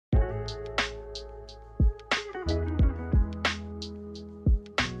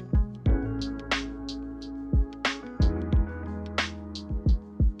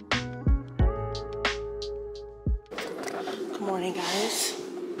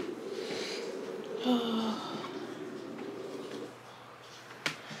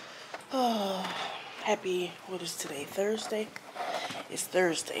Happy, what is today, Thursday? It's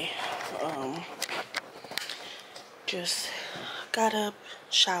Thursday. Just got up,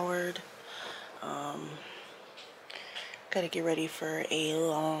 showered, gotta get ready for a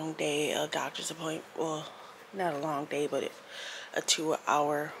long day of doctor's appointment. Well, not a long day, but a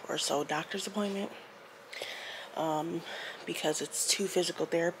 2-hour or so doctor's appointment. Because it's 2 physical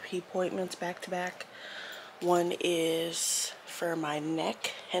therapy appointments back to back. One is for my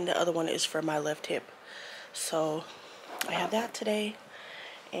neck and the other one is for my left hip. So I have that today,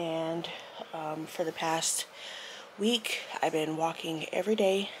 and for the past week I've been walking every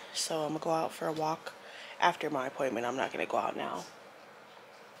day, so I'm gonna go out for a walk after my appointment. I'm not gonna go out now.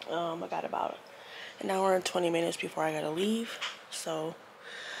 I got about an hour and 20 minutes before I gotta leave, so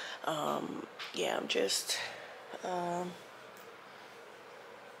yeah, I'm just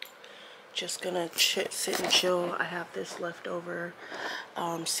gonna sit and chill. I have this leftover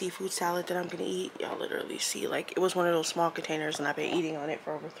seafood salad that I'm gonna eat. Y'all literally see, like, it was one of those small containers and I've been eating on it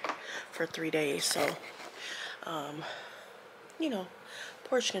for 3 days. So you know,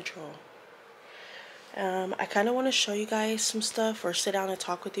 portion control. I kind of want to show you guys some stuff, or sit down and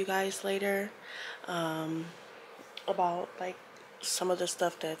talk with you guys later about like some of the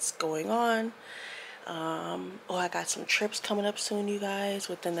stuff that's going on. Oh, I got some trips coming up soon, you guys,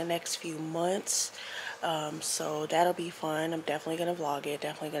 within the next few months. So that'll be fun. I'm definitely gonna vlog it,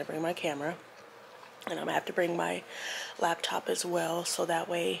 definitely gonna bring my camera, and I'm gonna have to bring my laptop as well, so that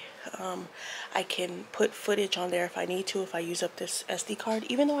way I can put footage on there if I need to, if I use up this SD card.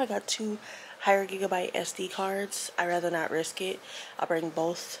 Even though I got 2 higher gigabyte SD cards, I'd rather not risk it. I'll bring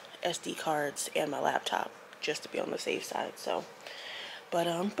both SD cards and my laptop just to be on the safe side. So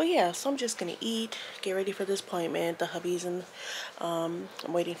but yeah, so I'm just gonna eat, get ready for this appointment. The hubby's and I'm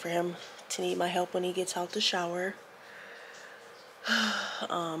waiting for him to need my help when he gets out the shower.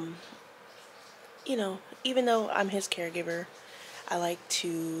 You know, even though I'm his caregiver, I like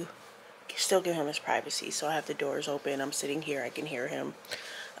to still give him his privacy. So I have the doors open, I'm sitting here, I can hear him.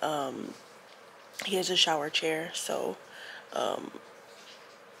 He has a shower chair, so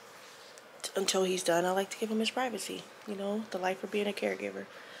until he's done, I like to give him his privacy. You know, the life of being a caregiver.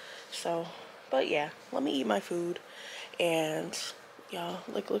 So, but yeah, let me eat my food. And y'all,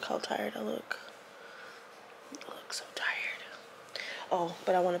 look how tired I look. I look so tired. Oh,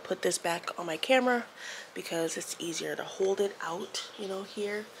 but I want to put this back on my camera because it's easier to hold it out, you know,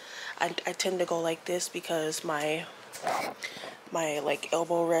 here. I tend to go like this because my like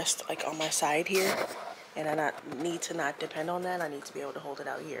elbow rests like on my side here, and I need to not depend on that. I need to be able to hold it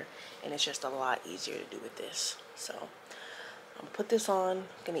out here, and it's just a lot easier to do with this. So I'm gonna put this on,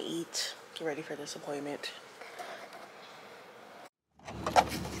 gonna eat, get ready for this appointment.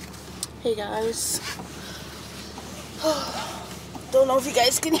 Hey guys, don't know if you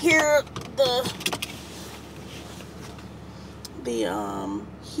guys can hear the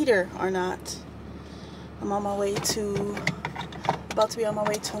heater or not. I'm on my way to, about to be on my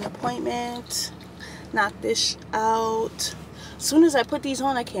way to an appointment. Knock this out. As soon as I put these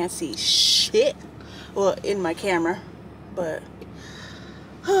on, I can't see shit, well, in my camera, but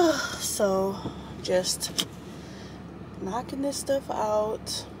so just knocking this stuff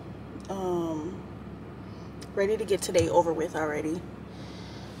out. Ready to get today over with already,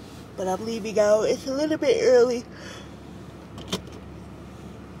 but I'm leaving out. It's a little bit early.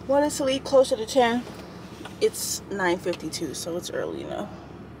 Wanted to leave closer to 10. It's 9:52, so it's early now.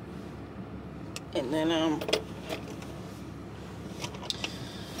 And then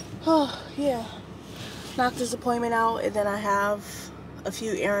oh yeah, knock this appointment out, and then I have a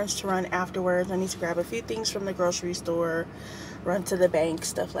few errands to run afterwards. I need to grab a few things from the grocery store, run to the bank,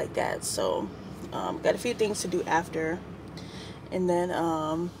 stuff like that. So got a few things to do after, and then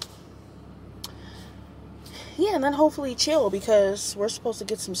yeah, and then hopefully chill, because we're supposed to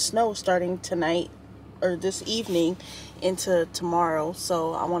get some snow starting tonight or this evening into tomorrow.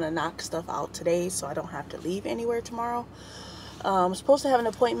 So I want to knock stuff out today so I don't have to leave anywhere tomorrow. I'm supposed to have an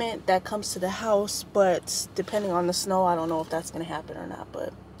appointment that comes to the house, but depending on the snow, I don't know if that's gonna happen or not.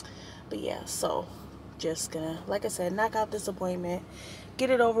 But yeah, so just gonna, like I said, knock out this appointment, get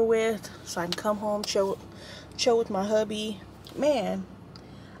it over with, so I can come home, chill with my hubby. Man,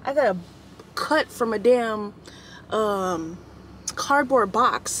 I got a cut from a damn cardboard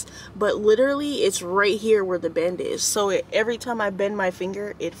box, but literally it's right here where the bend is. So every time I bend my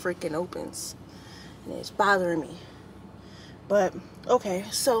finger, it freaking opens, and it's bothering me. But okay,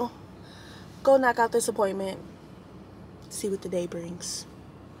 so go knock out this appointment, see what the day brings.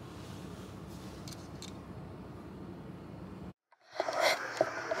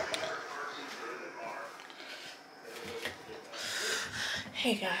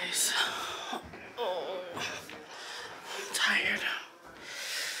 Hey guys, oh,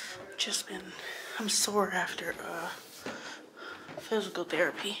 I'm sore after physical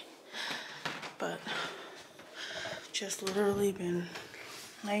therapy, but just literally been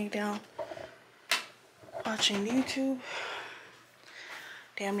laying down watching YouTube,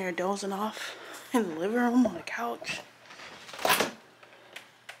 damn near dozing off in the living room on the couch.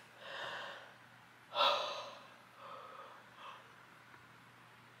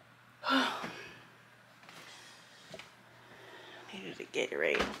 Needed a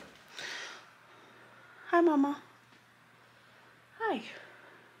Gatorade. Hi, Mama. Hi.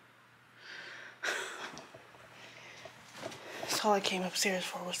 That's all I came upstairs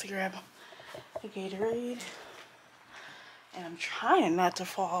for, was to grab a Gatorade. And I'm trying not to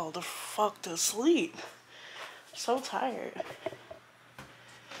fall the fuck to sleep. I'm so tired.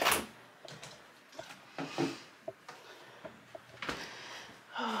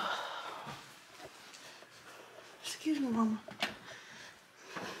 Excuse me, Mama.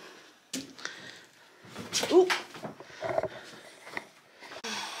 Ooh.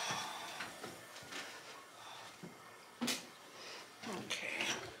 Okay.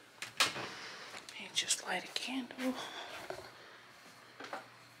 Let me just light a candle.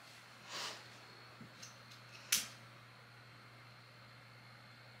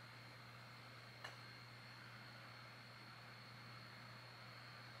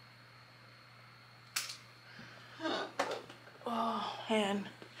 Oh, and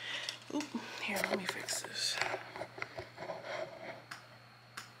oop, here, let me fix this.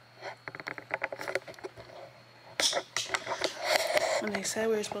 When they said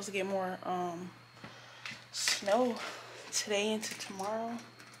we were supposed to get more snow today into tomorrow,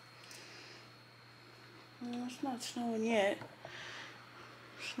 well, it's not snowing yet.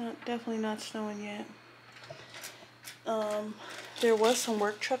 It's definitely not snowing yet. There was some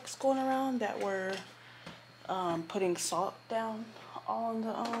work trucks going around that were putting salt down all in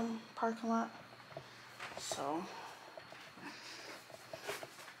the parking lot, so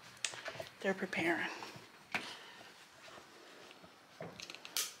they're preparing.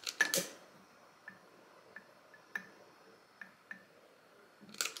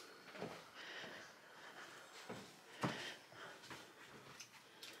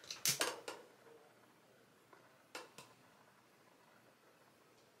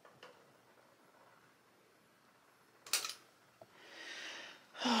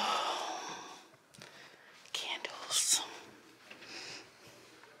 Candles.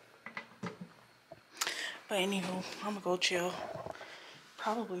 But anywho, I'm gonna go chill.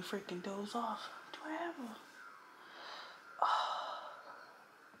 Probably freaking doze off. Do I have a... Oh,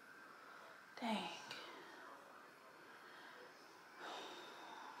 dang.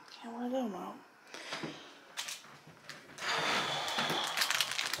 Can't wear them out.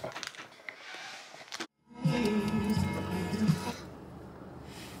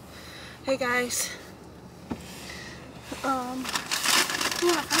 Hey guys. You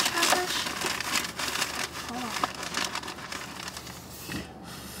want a french fry fish? Hold on.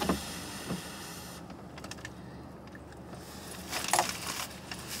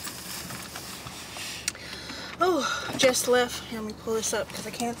 Oh, just left. Here, let me pull this up because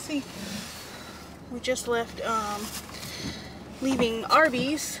I can't see. We just left leaving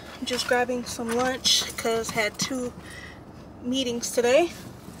Arby's. I'm just grabbing some lunch because had 2 meetings today.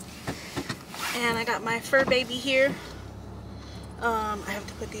 And I got my fur baby here. I have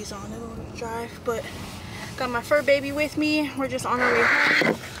to put these on in order to drive, but got my fur baby with me. We're just on our way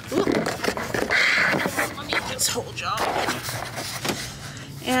home. Ooh. Let me just hold y'all.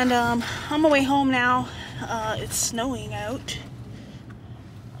 And on my way home now. It's snowing out,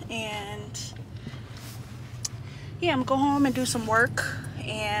 and yeah, I'm gonna go home and do some work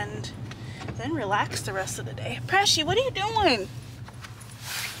and then relax the rest of the day. Pressy, what are you doing?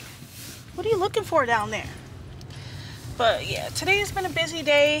 What are you looking for down there? But yeah, today has been a busy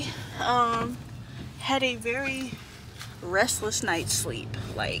day. Had a very restless night's sleep.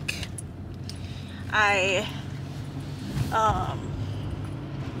 Like, I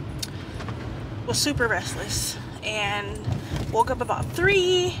was super restless and woke up about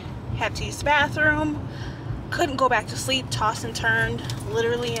 3, had to use the bathroom, couldn't go back to sleep, tossed and turned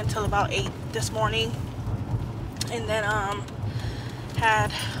literally until about 8 this morning, and then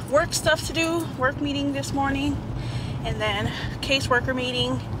had work stuff to do, work meeting this morning, and then caseworker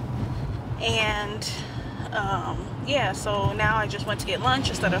meeting, and yeah, so now I just went to get lunch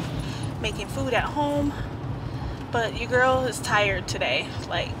instead of making food at home. But your girl is tired today.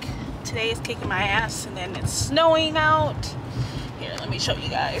 Like, today is kicking my ass, and then it's snowing out. Here, let me show you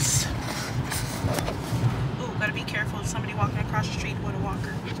guys. Ooh, gotta be careful of somebody walking across the street with a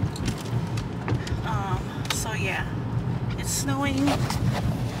walker. So yeah, it's snowing.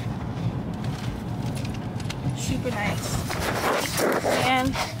 Super nice.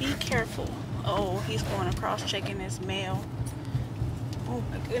 And be careful. Oh, he's going across checking his mail. Oh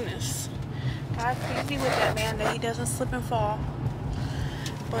my goodness. God, please be with that man that he doesn't slip and fall.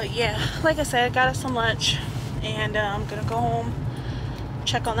 But yeah, like I said, I got us some lunch. And I'm gonna go home,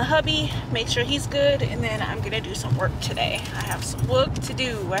 check on the hubby, make sure he's good, and then I'm gonna do some work today. I have some work to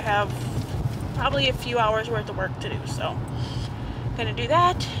do. I have probably a few hours worth of work to do, so I'm gonna do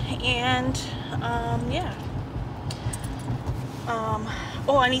that. And yeah.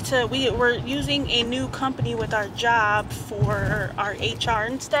 Oh, I need to, we're using a new company with our job for our HR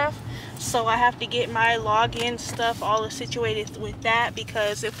and stuff, so I have to get my login stuff all situated with that,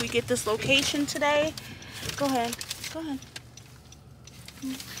 because if we get this location today, go ahead.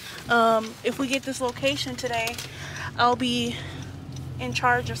 If we get this location today, I'll be in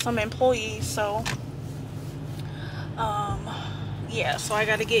charge of some employees, so yeah, so I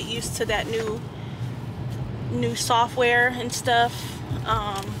got to get used to that new software and stuff.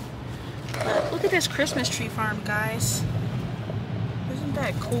 But look at this Christmas tree farm, guys. Isn't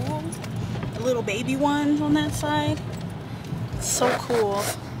that cool? The little baby ones on that side. It's so cool.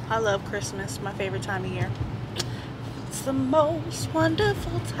 I love Christmas, my favorite time of year. It's the most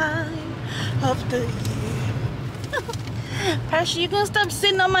wonderful time of the year. Pastor, you gonna stop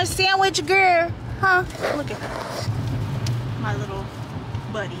sitting on my sandwich, girl? Huh? Look at that. My little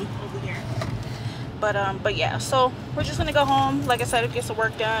buddy over here. But yeah, so we're just gonna go home. Like I said, get some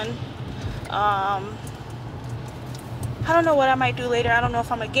work done. I don't know what I might do later. I don't know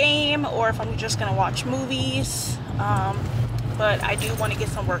if I'm a game or if I'm just gonna watch movies. But I do want to get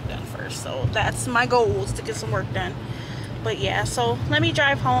some work done first, so that's my goal, is to get some work done. But yeah, so let me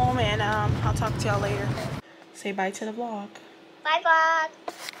drive home, and I'll talk to y'all later. Say bye to the vlog. Bye, vlog.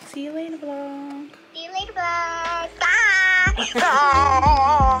 See you later, vlog. See you later, vlog.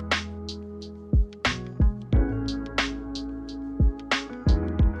 Bye.